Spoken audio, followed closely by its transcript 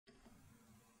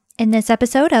In this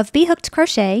episode of B.Hooked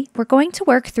Crochet, we're going to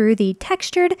work through the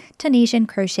textured Tunisian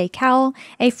Crochet Cowl,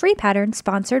 a free pattern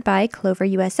sponsored by Clover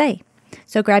USA.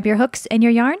 So grab your hooks and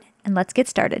your yarn and let's get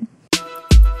started.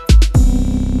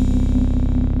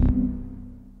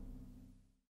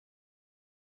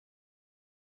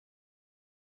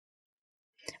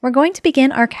 We're going to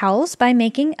begin our cowls by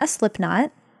making a slip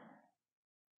knot.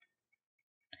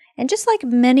 And just like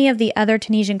many of the other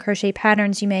Tunisian crochet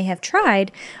patterns you may have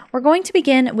tried, we're going to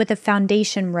begin with a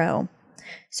foundation row.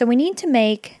 So we need to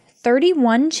make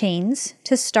 31 chains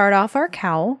to start off our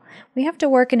cowl. We have to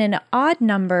work in an odd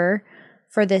number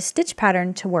for this stitch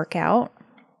pattern to work out.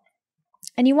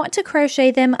 And you want to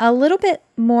crochet them a little bit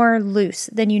more loose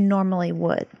than you normally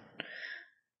would.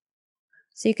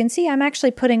 So you can see I'm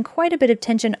actually putting quite a bit of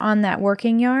tension on that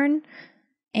working yarn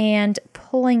and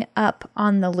pulling up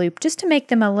on the loop just to make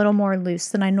them a little more loose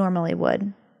than I normally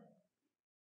would.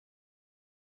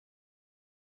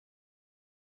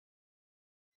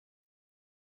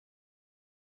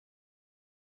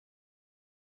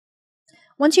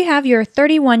 Once you have your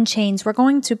 31 chains, we're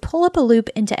going to pull up a loop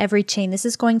into every chain. This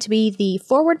is going to be the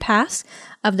forward pass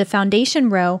of the foundation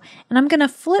row, and I'm going to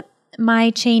flip my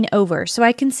chain over so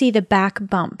I can see the back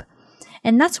bump.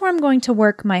 And that's where I'm going to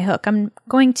work my hook. I'm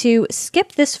going to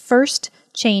skip this first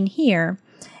chain here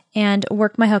and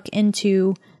work my hook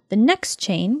into the next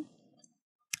chain,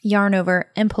 yarn over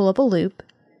and pull up a loop,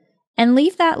 and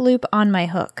leave that loop on my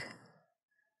hook.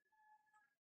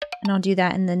 And I'll do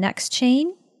that in the next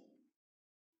chain,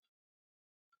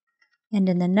 and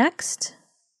in the next.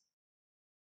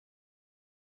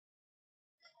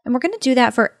 And we're going to do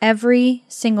that for every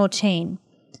single chain.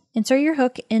 Insert your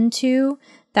hook into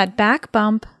that back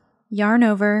bump, yarn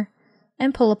over,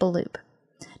 and pull up a loop.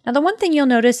 Now the one thing you'll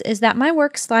notice is that my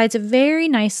work slides very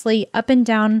nicely up and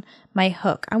down my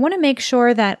hook. I want to make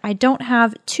sure that I don't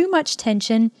have too much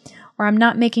tension or I'm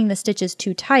not making the stitches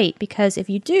too tight, because if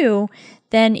you do,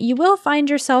 then you will find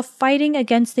yourself fighting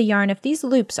against the yarn. If these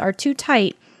loops are too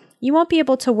tight, you won't be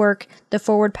able to work the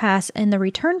forward pass and the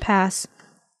return pass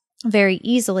very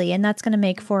easily, and that's going to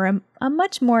make for a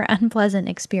much more unpleasant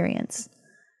experience.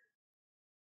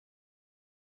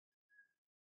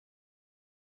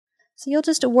 So you'll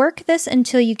just work this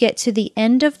until you get to the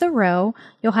end of the row.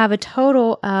 You'll have a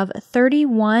total of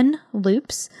 31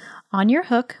 loops on your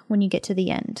hook when you get to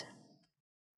the end.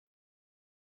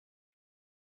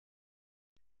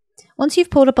 Once you've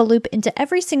pulled up a loop into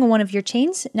every single one of your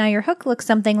chains, now your hook looks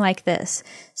something like this.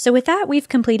 So with that, we've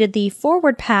completed the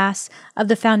forward pass of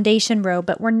the foundation row,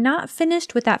 but we're not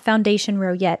finished with that foundation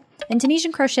row yet. In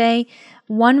Tunisian crochet,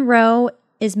 one row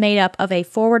is made up of a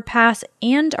forward pass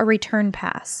and a return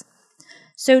pass.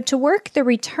 So to work the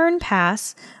return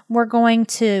pass, we're going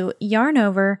to yarn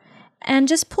over and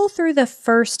just pull through the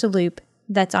first loop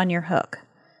that's on your hook.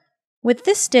 With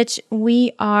this stitch,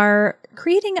 we are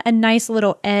creating a nice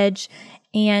little edge,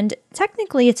 and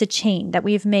technically it's a chain that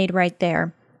we've made right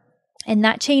there. And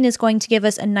that chain is going to give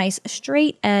us a nice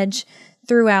straight edge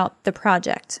throughout the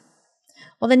project.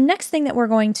 Well, the next thing that we're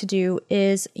going to do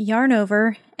is yarn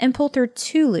over and pull through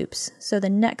 2 loops. So the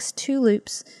next 2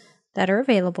 loops that are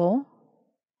available.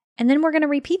 And then we're going to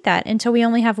repeat that until we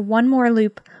only have one more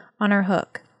loop on our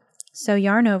hook. So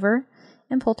yarn over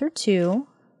and pull through 2.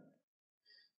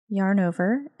 Yarn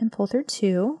over and pull through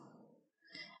 2.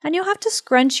 And you'll have to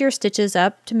scrunch your stitches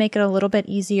up to make it a little bit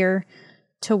easier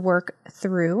to work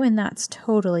through, and that's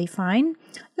totally fine.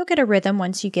 You'll get a rhythm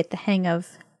once you get the hang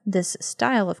of this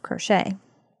style of crochet.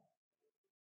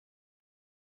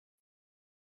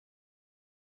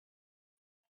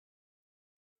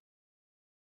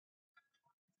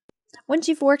 Once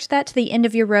you've worked that to the end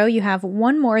of your row, you have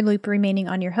one more loop remaining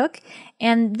on your hook,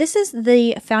 and this is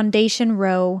the foundation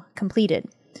row completed.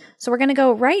 So we're going to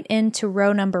go right into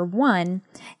row number 1,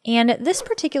 and this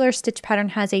particular stitch pattern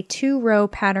has a 2-row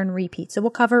pattern repeat. So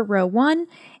we'll cover row 1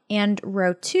 and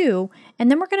row 2,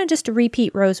 and then we're going to just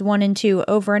repeat rows 1 and 2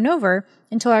 over and over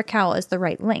until our cowl is the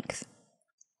right length.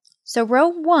 So row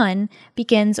 1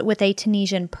 begins with a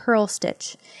Tunisian purl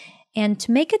stitch. And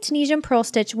to make a Tunisian purl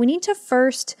stitch, we need to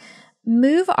first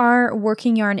move our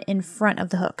working yarn in front of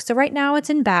the hook. So right now it's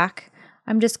in back.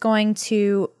 I'm just going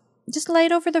to just lay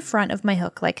it over the front of my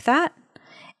hook like that.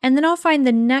 And then I'll find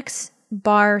the next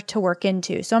bar to work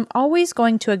into. So I'm always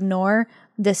going to ignore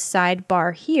this side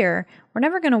bar here. We're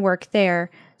never going to work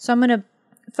there. So I'm going to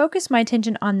focus my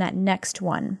attention on that next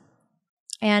one.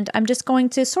 And I'm just going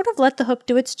to sort of let the hook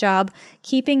do its job,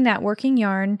 keeping that working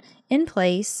yarn in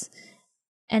place,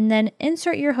 and then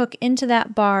insert your hook into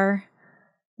that bar.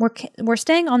 We're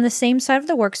staying on the same side of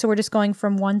the work, so we're just going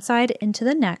from one side into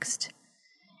the next.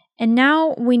 And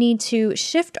now we need to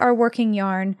shift our working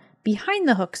yarn behind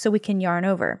the hook so we can yarn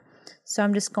over. So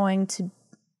I'm just going to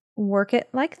work it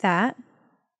like that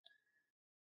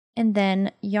and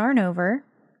then yarn over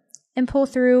and pull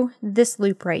through this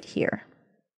loop right here.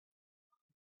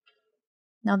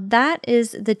 Now that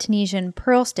is the Tunisian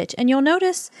purl stitch, and you'll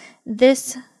notice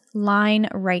this line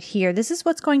right here. This is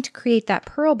what's going to create that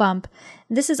purl bump.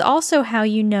 This is also how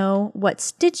you know what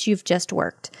stitch you've just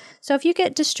worked. So if you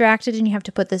get distracted and you have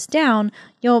to put this down,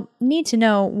 you'll need to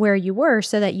know where you were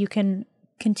so that you can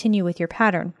continue with your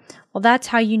pattern. Well, that's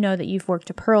how you know that you've worked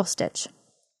a purl stitch.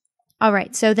 All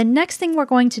right, so the next thing we're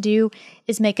going to do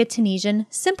is make a Tunisian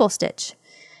simple stitch.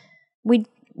 We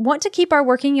want to keep our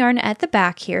working yarn at the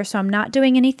back here, so I'm not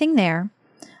doing anything there.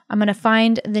 I'm going to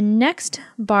find the next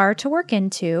bar to work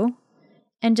into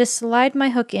and just slide my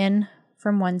hook in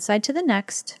from one side to the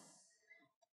next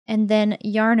and then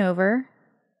yarn over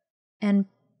and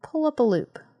pull up a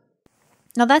loop.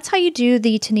 Now that's how you do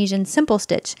the Tunisian simple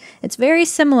stitch. It's very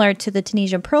similar to the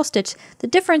Tunisian purl stitch. The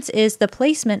difference is the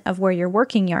placement of where your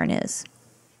working yarn is.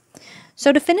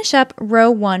 So to finish up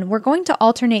row 1, we're going to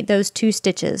alternate those 2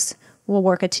 stitches. We'll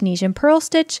work a Tunisian purl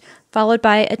stitch followed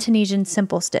by a Tunisian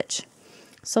simple stitch.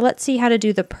 So let's see how to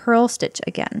do the purl stitch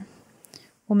again.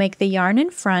 We'll make the yarn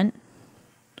in front,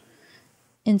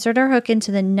 insert our hook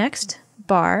into the next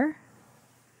bar,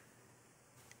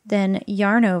 then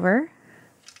yarn over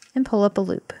and pull up a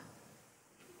loop.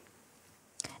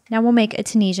 Now we'll make a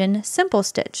Tunisian simple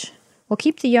stitch. We'll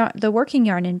keep the working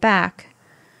yarn in back,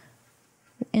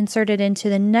 insert it into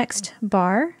the next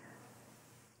bar,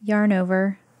 yarn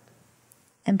over,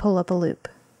 and pull up a loop.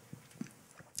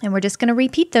 And we're just going to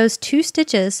repeat those 2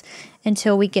 stitches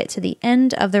until we get to the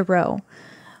end of the row.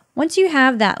 Once you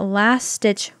have that last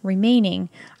stitch remaining,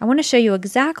 I want to show you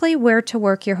exactly where to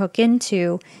work your hook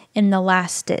into in the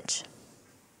last stitch.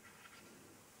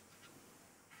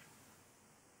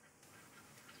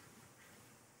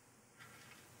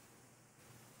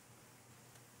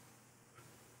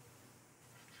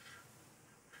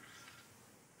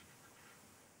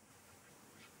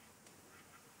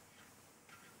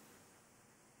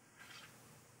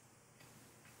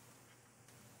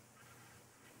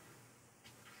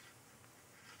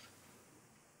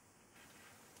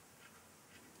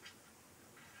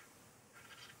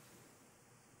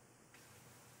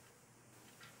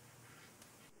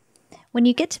 When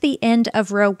you get to the end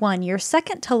of row 1, your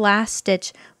second to last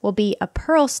stitch will be a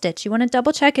purl stitch. You want to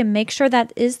double check and make sure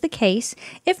that is the case.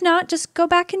 If not, just go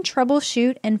back and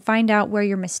troubleshoot and find out where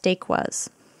your mistake was.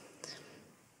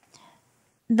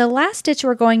 The last stitch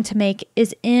we're going to make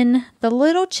is in the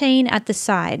little chain at the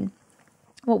side.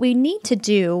 What we need to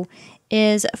do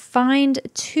is find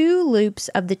 2 loops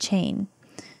of the chain.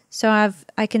 So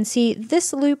I can see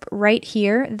this loop right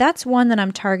here. That's one that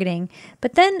I'm targeting.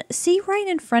 But then see right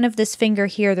in front of this finger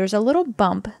here, there's a little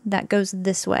bump that goes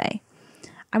this way.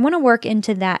 I want to work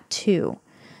into that too.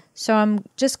 So I'm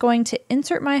just going to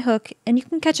insert my hook, and you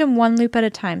can catch them 1 loop at a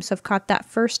time. So I've caught that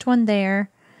first one there.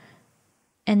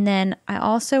 And then I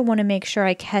also want to make sure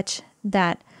I catch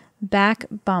that back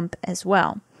bump as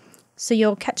well. So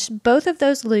you'll catch both of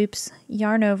those loops,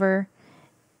 yarn over,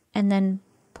 and then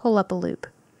pull up a loop.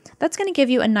 That's going to give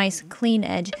you a nice clean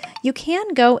edge. You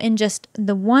can go in just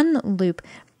the 1 loop,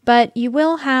 but you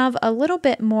will have a little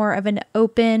bit more of an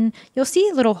open, you'll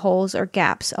see little holes or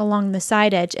gaps along the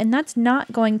side edge, and that's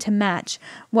not going to match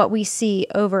what we see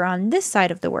over on this side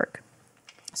of the work.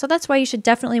 So that's why you should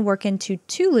definitely work into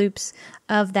 2 loops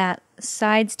of that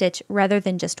side stitch rather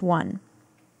than just 1.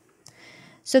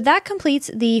 So that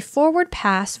completes the forward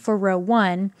pass for row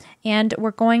 1, and we're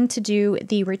going to do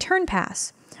the return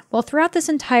pass. Well, throughout this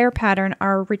entire pattern,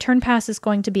 our return pass is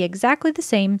going to be exactly the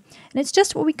same, and it's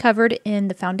just what we covered in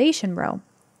the foundation row.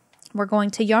 We're going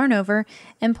to yarn over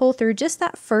and pull through just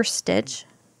that first stitch.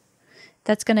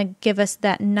 That's going to give us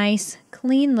that nice,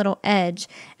 clean little edge.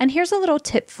 And here's a little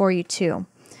tip for you too.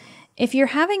 If you're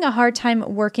having a hard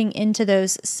time working into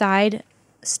those side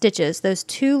stitches, those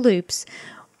 2 loops,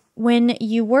 when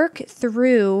you work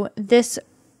through this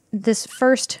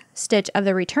first stitch of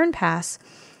the return pass,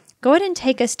 go ahead and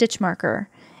take a stitch marker,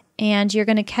 and you're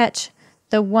going to catch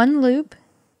the 1 loop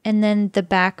and then the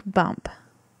back bump.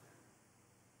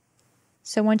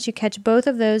 So once you catch both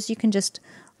of those, you can just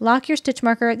lock your stitch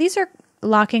marker. These are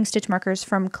locking stitch markers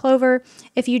from Clover.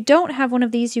 If you don't have one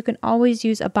of these, you can always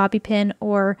use a bobby pin,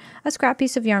 or a scrap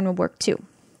piece of yarn will work too.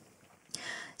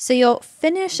 So you'll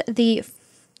finish the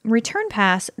return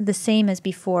pass the same as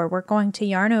before. We're going to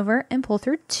yarn over and pull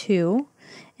through 2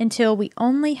 until we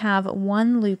only have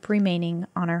 1 loop remaining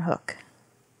on our hook.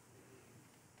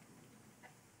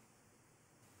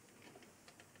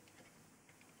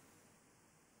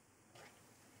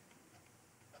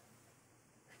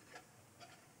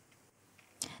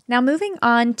 Now moving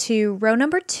on to row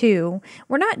number 2,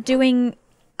 we're not doing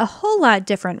a whole lot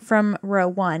different from row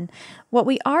 1. What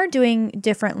we are doing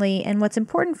differently, and what's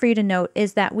important for you to note,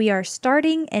 is that we are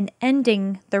starting and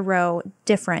ending the row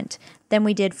different than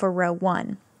we did for row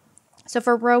 1. So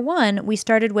for row 1, we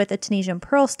started with a Tunisian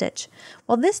purl stitch.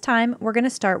 Well, this time we're going to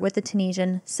start with the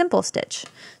Tunisian simple stitch.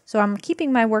 So I'm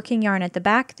keeping my working yarn at the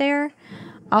back there.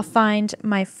 I'll find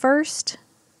my first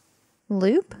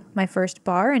loop, my first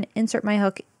bar, and insert my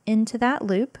hook into that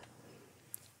loop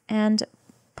and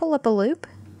pull up a loop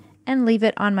and leave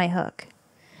it on my hook.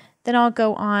 Then I'll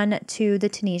go on to the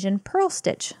Tunisian purl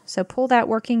stitch. So pull that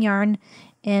working yarn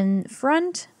in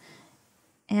front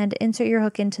and insert your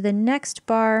hook into the next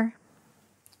bar,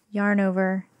 yarn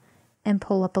over, and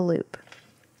pull up a loop.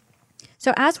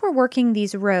 So as we're working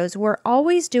these rows, we're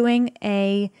alternating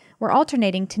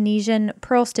Tunisian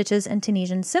purl stitches and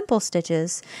Tunisian simple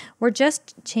stitches. We're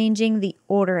just changing the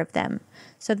order of them.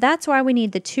 So that's why we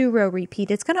need the 2-row repeat.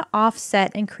 It's going to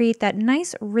offset and create that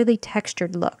nice, really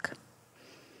textured look.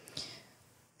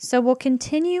 So we'll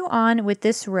continue on with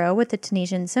this row with the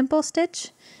Tunisian simple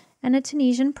stitch and a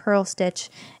Tunisian purl stitch,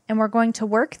 and we're going to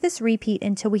work this repeat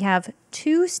until we have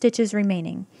 2 stitches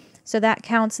remaining. So that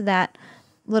counts that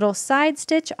little side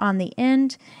stitch on the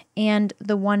end and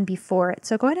the one before it.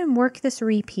 So go ahead and work this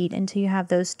repeat until you have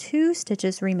those 2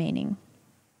 stitches remaining.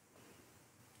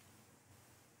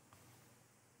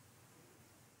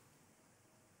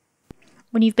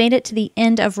 When you've made it to the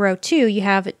end of row 2, you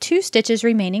have 2 stitches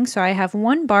remaining. So I have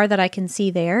 1 bar that I can see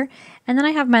there, and then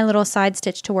I have my little side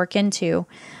stitch to work into.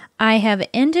 I have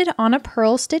ended on a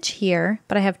purl stitch here,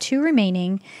 but I have 2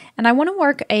 remaining, and I want to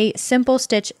work a simple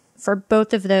stitch for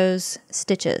both of those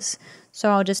stitches. So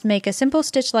I'll just make a simple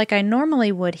stitch like I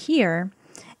normally would here,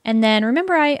 and then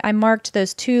remember I marked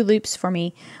those 2 loops for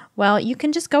me. Well, you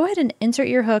can just go ahead and insert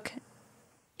your hook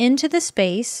into the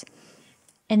space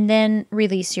and then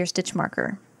release your stitch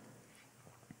marker.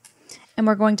 And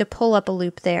we're going to pull up a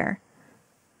loop there.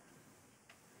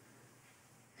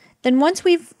 Then once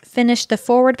we've finished the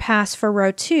forward pass for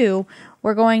row 2,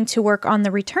 we're going to work on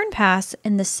the return pass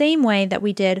in the same way that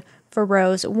we did for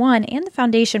rows 1 and the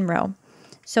foundation row.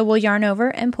 So we'll yarn over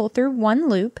and pull through 1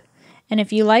 loop. And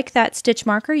if you like that stitch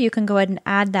marker, you can go ahead and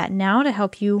add that now to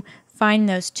help you find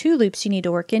those 2 loops you need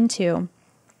to work into.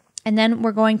 And then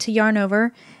we're going to yarn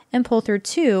over and pull through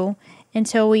 2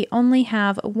 until we only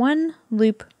have 1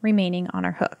 loop remaining on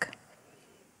our hook.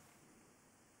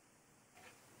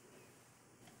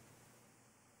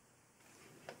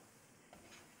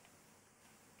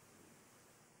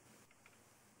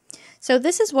 So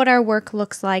this is what our work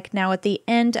looks like now at the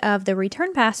end of the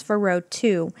return pass for row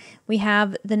 2. We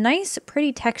have the nice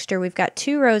pretty texture. We've got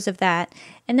 2 rows of that,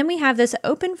 and then we have this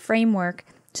open framework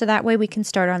so that way we can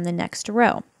start on the next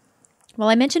row. Well,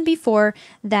 I mentioned before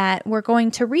that we're going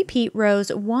to repeat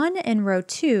rows 1 and row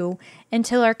 2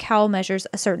 until our cowl measures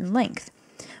a certain length.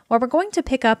 Well, we're going to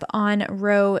pick up on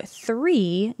row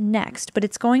 3 next, but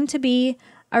it's going to be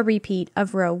a repeat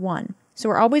of row 1. So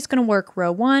we're always going to work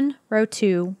row 1, row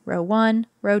 2, row 1,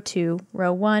 row 2,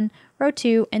 row 1, row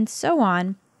 2, and so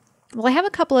on. Well, I have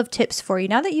a couple of tips for you.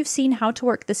 Now that you've seen how to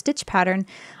work the stitch pattern,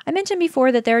 I mentioned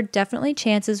before that there are definitely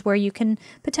chances where you can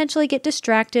potentially get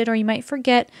distracted or you might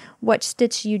forget what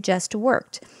stitch you just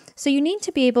worked. So you need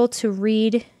to be able to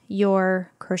read your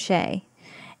crochet.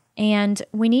 And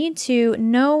we need to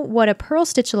know what a purl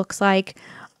stitch looks like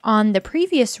on the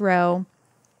previous row.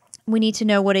 We need to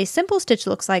know what a simple stitch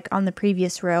looks like on the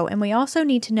previous row, and we also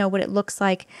need to know what it looks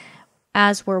like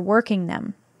as we're working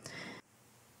them.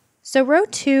 So row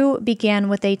 2 began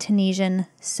with a Tunisian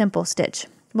simple stitch.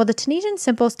 Well, the Tunisian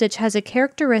simple stitch has a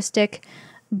characteristic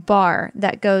bar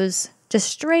that goes just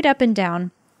straight up and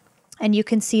down, and you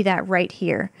can see that right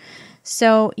here.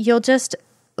 So you'll just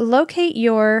locate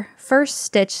your first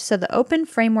stitch. So the open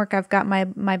framework, I've got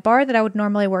my bar that I would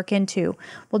normally work into.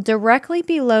 Well, directly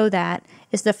below that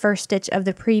is the first stitch of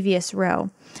the previous row.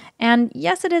 And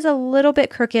yes, it is a little bit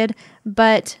crooked,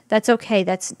 but that's okay.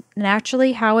 That's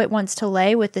naturally how it wants to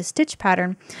lay with the stitch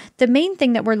pattern. The main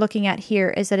thing that we're looking at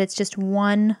here is that it's just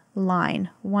one line,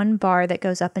 one bar that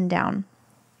goes up and down.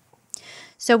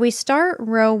 So we start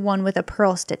row 1 with a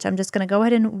purl stitch. I'm just going to go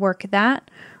ahead and work that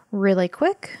really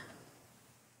quick.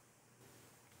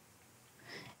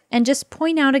 And just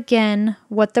point out again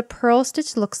what the purl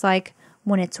stitch looks like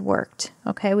when it's worked.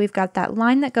 Okay, we've got that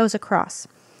line that goes across.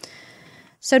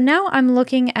 So now I'm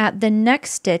looking at the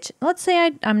next stitch. Let's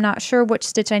say I'm not sure which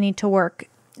stitch I need to work.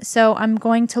 So I'm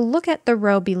going to look at the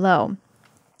row below.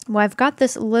 Well, I've got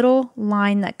this little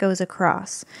line that goes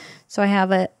across. So I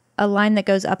have a line that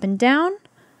goes up and down,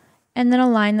 and then a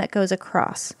line that goes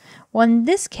across. Well, in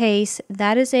this case,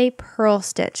 that is a purl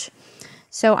stitch.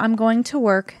 So I'm going to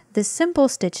work the simple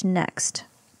stitch next.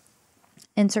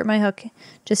 Insert my hook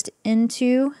just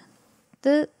into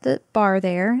the bar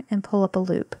there and pull up a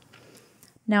loop.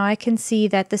 Now I can see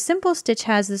that the simple stitch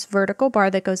has this vertical bar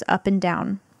that goes up and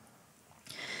down.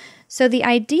 So the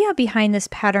idea behind this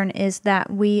pattern is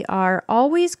that we are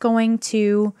always going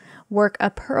to work a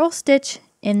purl stitch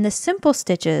in the simple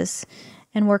stitches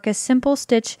and work a simple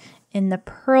stitch in the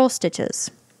purl stitches.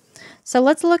 So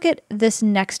let's look at this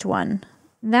next one.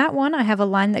 That one, I have a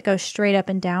line that goes straight up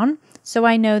and down, so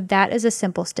I know that is a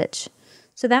simple stitch.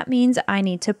 So that means I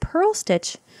need to purl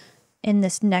stitch in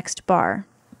this next bar.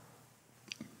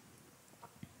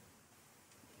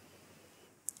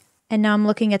 And now I'm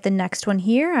looking at the next one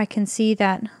here. I can see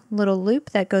that little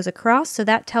loop that goes across, so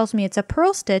that tells me it's a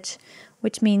purl stitch,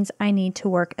 which means I need to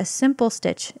work a simple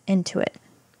stitch into it.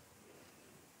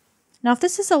 Now if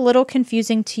this is a little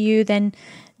confusing to you, then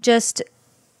just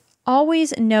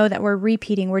always know that we're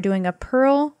repeating. We're doing a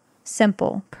purl,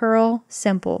 simple, purl,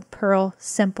 simple, purl,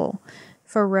 simple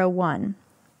for row 1.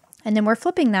 And then we're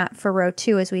flipping that for row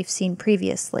 2 as we've seen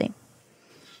previously.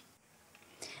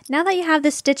 Now that you have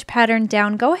this stitch pattern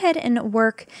down, go ahead and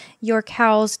work your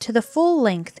cowls to the full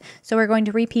length. So we're going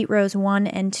to repeat rows 1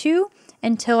 and 2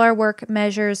 until our work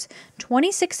measures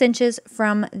 26 inches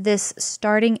from this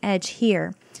starting edge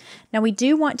here. Now we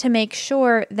do want to make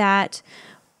sure that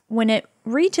when it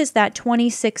reaches that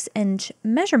 26-inch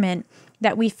measurement,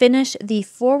 that we finish the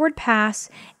forward pass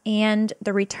and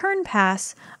the return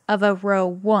pass of a row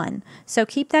 1. So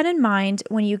keep that in mind.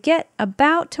 When you get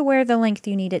about to where the length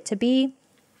you need it to be,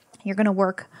 you're going to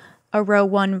work a row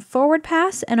 1 forward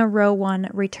pass and a row 1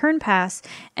 return pass,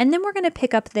 and then we're going to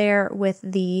pick up there with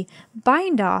the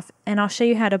bind off, and I'll show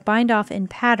you how to bind off in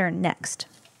pattern next.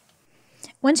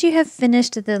 Once you have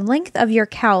finished the length of your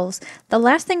cowls, the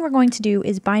last thing we're going to do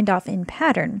is bind off in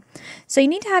pattern. So you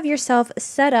need to have yourself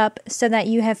set up so that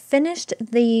you have finished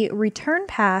the return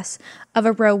pass of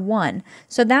a row 1.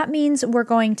 So that means we're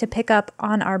going to pick up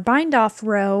on our bind off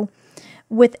row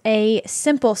with a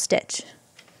simple stitch.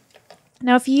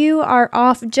 Now if you are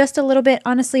off just a little bit,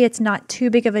 honestly it's not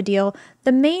too big of a deal.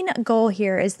 The main goal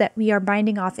here is that we are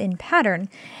binding off in pattern,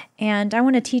 and I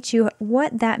want to teach you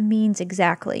what that means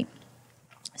exactly.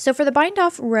 So for the bind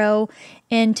off row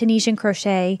in Tunisian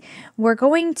crochet, we're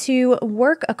going to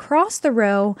work across the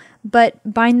row but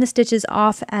bind the stitches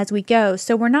off as we go.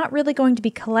 So we're not really going to be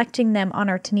collecting them on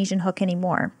our Tunisian hook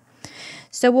anymore.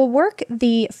 So we'll work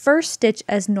the first stitch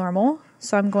as normal.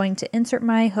 So I'm going to insert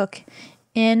my hook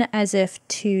in as if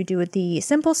to do the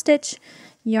simple stitch,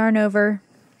 yarn over,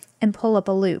 and pull up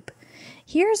a loop.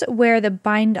 Here's where the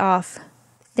bind off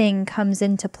thing comes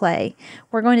into play.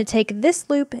 We're going to take this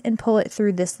loop and pull it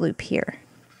through this loop here.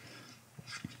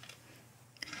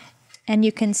 And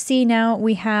you can see now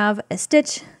we have a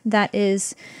stitch that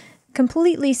is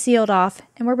completely sealed off,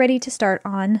 and we're ready to start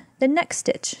on the next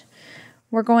stitch.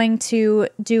 We're going to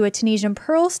do a Tunisian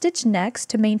purl stitch next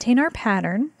to maintain our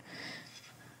pattern.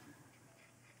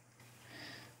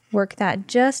 Work that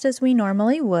just as we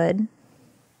normally would.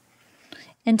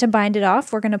 And to bind it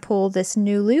off, we're going to pull this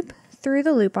new loop through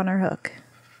the loop on our hook.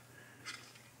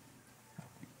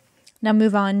 Now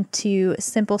move on to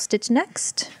simple stitch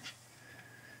next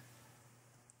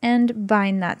and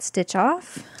bind that stitch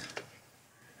off.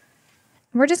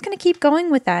 We're just going to keep going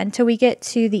with that until we get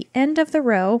to the end of the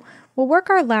row. We'll work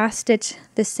our last stitch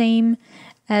the same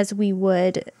as we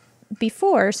would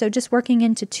before, so just working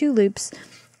into 2 loops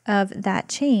of that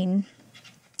chain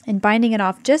and binding it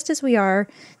off just as we are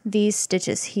these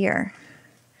stitches here.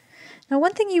 Now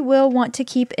one thing you will want to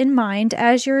keep in mind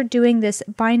as you're doing this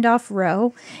bind off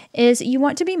row is you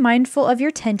want to be mindful of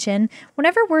your tension.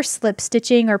 Whenever we're slip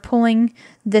stitching or pulling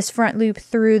this front loop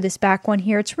through this back one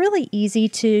here, it's really easy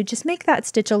to just make that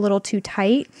stitch a little too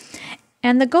tight.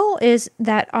 And the goal is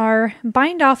that our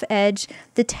bind off edge,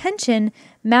 the tension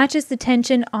matches the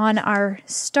tension on our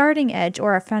starting edge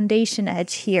or our foundation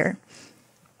edge here.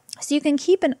 So you can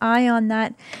keep an eye on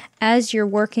that as you're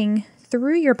working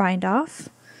through your bind off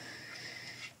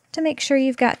to make sure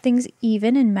you've got things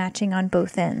even and matching on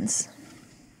both ends.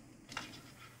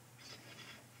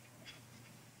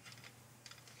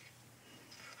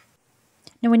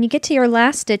 Now when you get to your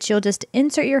last stitch, you'll just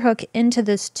insert your hook into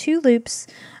those 2 loops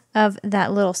of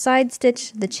that little side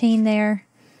stitch, the chain there,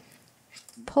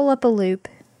 pull up a loop,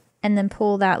 and then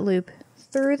pull that loop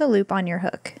through the loop on your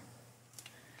hook.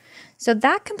 So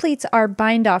that completes our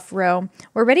bind off row.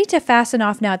 We're ready to fasten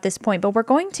off now at this point, but we're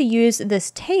going to use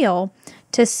this tail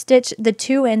to stitch the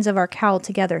two ends of our cowl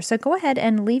together. So go ahead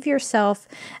and leave yourself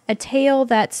a tail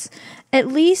that's at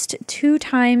least 2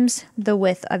 times the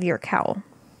width of your cowl.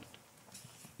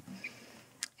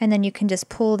 And then you can just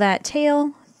pull that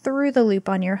tail through the loop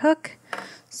on your hook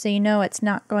so you know it's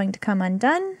not going to come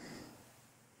undone.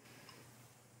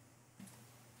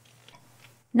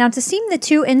 Now to seam the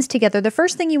two ends together, the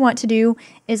first thing you want to do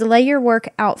is lay your work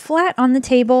out flat on the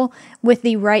table with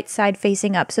the right side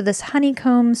facing up. So this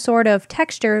honeycomb sort of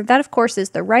texture, that of course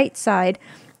is the right side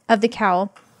of the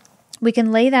cowl. We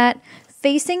can lay that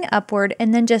facing upward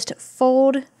and then just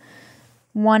fold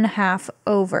 1/2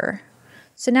 over.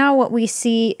 So now what we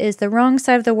see is the wrong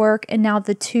side of the work, and now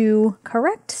the two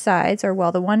correct sides, or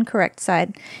well, the one correct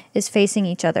side is facing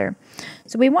each other.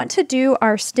 So we want to do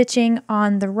our stitching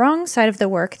on the wrong side of the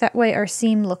work. That way our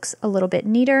seam looks a little bit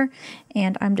neater.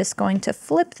 And I'm just going to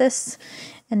flip this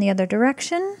in the other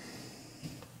direction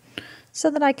so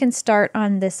that I can start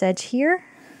on this edge here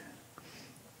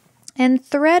and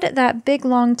thread that big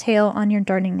long tail on your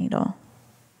darning needle.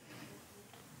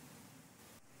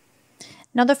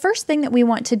 Now the first thing that we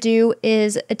want to do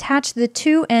is attach the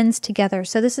two ends together.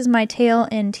 So this is my tail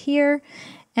end here,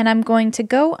 and I'm going to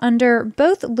go under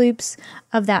both loops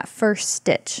of that first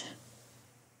stitch.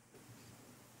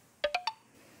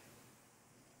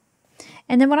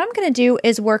 And then what I'm going to do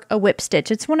is work a whip stitch.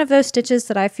 It's one of those stitches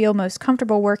that I feel most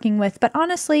comfortable working with, but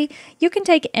honestly, you can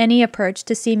take any approach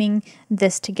to seaming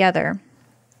this together.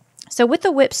 So with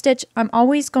the whip stitch, I'm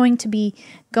always going to be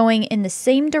going in the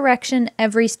same direction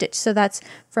every stitch. So that's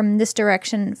from this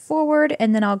direction forward,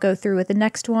 and then I'll go through with the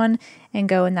next one and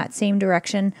go in that same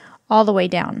direction all the way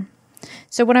down.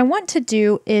 So what I want to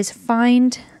do is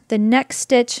find the next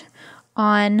stitch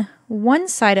on one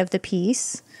side of the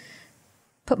piece,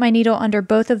 put my needle under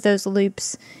both of those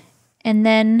loops, and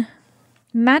then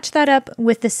match that up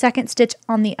with the second stitch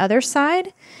on the other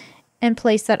side and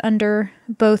place that under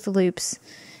both loops,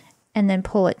 and then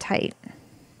pull it tight.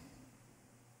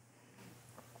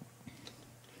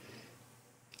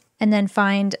 And then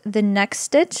find the next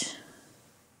stitch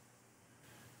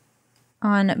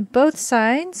on both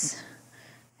sides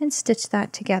and stitch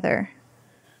that together.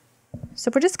 So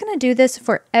we're just going to do this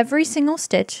for every single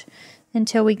stitch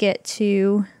until we get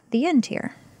to the end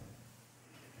here.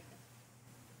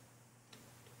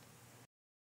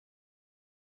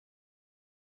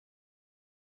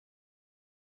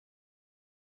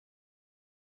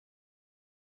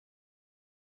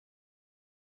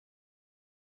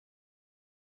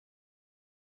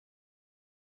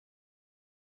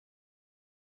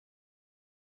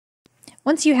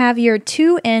 Once you have your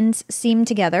two ends seamed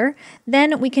together,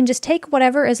 then we can just take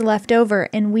whatever is left over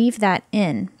and weave that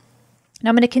in. Now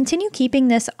I'm going to continue keeping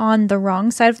this on the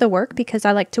wrong side of the work because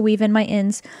I like to weave in my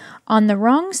ends on the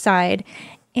wrong side.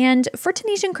 And for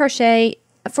Tunisian crochet,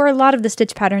 for a lot of the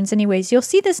stitch patterns anyways, you'll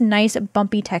see this nice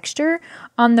bumpy texture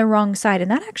on the wrong side, and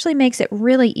that actually makes it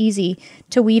really easy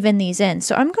to weave in these ends.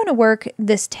 So I'm going to work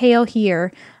this tail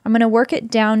here. I'm going to work it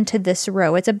down to this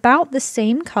row. It's about the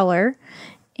same color,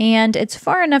 and it's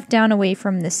far enough down away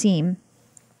from the seam.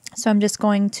 So I'm just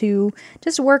going to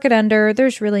just work it under.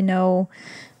 There's really no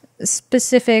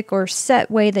specific or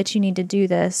set way that you need to do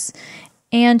this.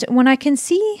 And when I can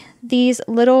see these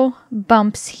little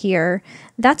bumps here,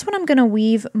 that's when I'm going to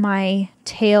weave my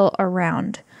tail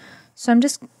around. So I'm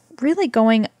just really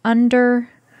going under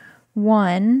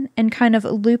one and kind of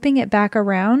looping it back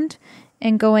around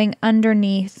and going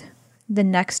underneath the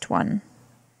next one.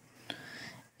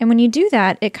 And when you do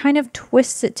that, it kind of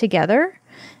twists it together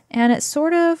and it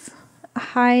sort of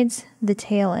hides the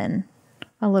tail in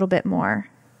a little bit more.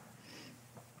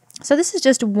 So this is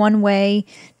just one way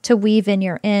to weave in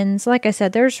your ends. Like I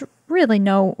said, there's really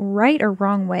no right or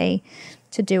wrong way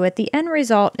to do it. The end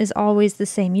result is always the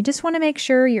same. You just want to make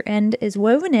sure your end is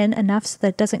woven in enough so that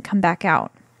it doesn't come back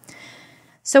out.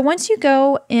 So once you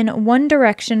go in one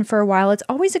direction for a while, it's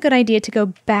always a good idea to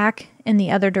go back in the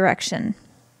other direction.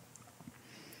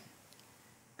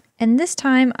 And this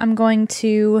time I'm going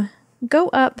to go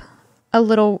up a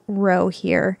little row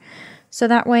here. So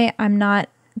that way I'm not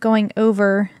going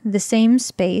over the same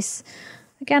space.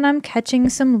 Again, I'm catching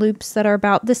some loops that are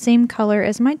about the same color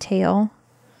as my tail.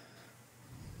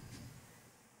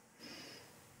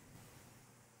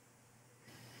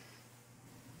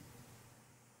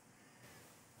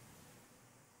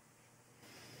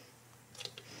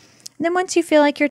 And then once you feel like your